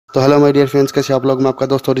तो hello my dear friends, कैसे आप लोग। मैं आपका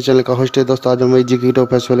दोस्त और चैनल का होस्ट है दोस्तों। आज हम वही जीके टॉप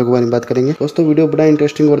फेस्टिवल के बारे में बात करेंगे दोस्तों। वीडियो बड़ा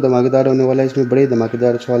इंटरेस्टिंग और धमाकेदार होने वाला है। इसमें बड़े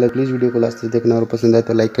धमाकेदार सवाल है। प्लीज वीडियो को लास्ट तक देखना और पसंद आए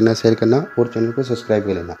तो लाइक करना, शेयर करना और चैनल को सब्सक्राइब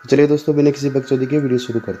कर लेना। चलिए दोस्तों, बिना किसी बकचोदी के वीडियो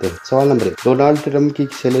शुरू करते हैं। सवाल नंबर 1, डोनाल्ड ट्रंप की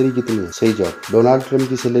सैलरी कितनी है? सही जवाब, डोनाल्ड ट्रंप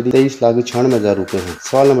की सैलरी 23,96,000 रुपए है।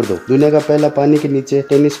 सवाल नंबर 2, दुनिया का पहला पानी के नीचे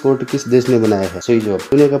टेनिस कोर्ट किस देश ने बनाया है? सही जवाब,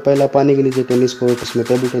 दुनिया का पहला पानी के नीचे टेनिस कोर्ट, इसमें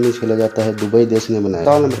टेबल टेनिस खेला जाता है, दुबई देश ने बनाया।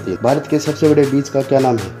 सवाल नंबर 3, भारत के सबसे बड़े बीच का क्या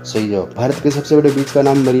नाम है? सही जवाब, भारत के सबसे बड़े बीच का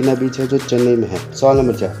नाम मरीना बीच है जो चेन्नई में है। सवाल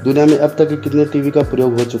नंबर 4, दुनिया में अब तक कितने टीवी का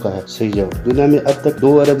प्रयोग हो चुका है? सही जवाब, दुनिया में अब तक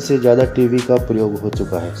 2 अरब से ज्यादा टीवी का प्रयोग हो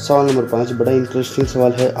चुका है। सवाल नंबर 5, बड़ा इंटरेस्टिंग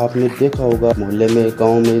सवाल है। आपने देखा होगा मोहल्ले में,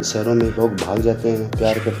 गाँव में, शहरों में लोग भाग जाते हैं,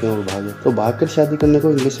 प्यार करते हैं और भाग जाते हैं। तो भागकर शादी करने को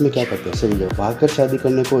इंग्लिश में क्या कहते हैं? सही जवाब, भागकर शादी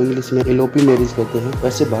करने को इंग्लिश में एलोपी मैरिज कहते हैं।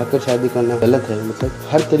 वैसे भागकर शादी करना गलत है, मतलब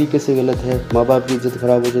हर तरीके से गलत है। माँ बाप की इज्जत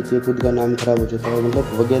खराब हो जाती है, खुद का नाम खराब हो जाता है,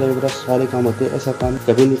 मतलब वगैरह वगैरह सारे काम होते हैं। ऐसा काम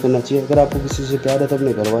कभी नहीं करना चाहिए। अगर आपको किसी से प्यार है तो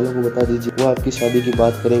अपने घर वालों को बता दीजिए, वो आपकी शादी की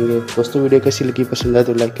बात करेंगे। दोस्तों, वीडियो कैसी लगी, पसंद आए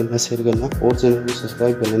तो लाइक करना, शेयर करना और चैनल को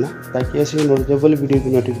सब्सक्राइब कर लेना ताकि ऐसी नॉलेजेबल वीडियो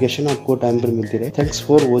की नोटिफिकेशन आपको टाइम पर मिलती रहे। Thanks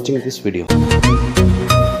for watching this video.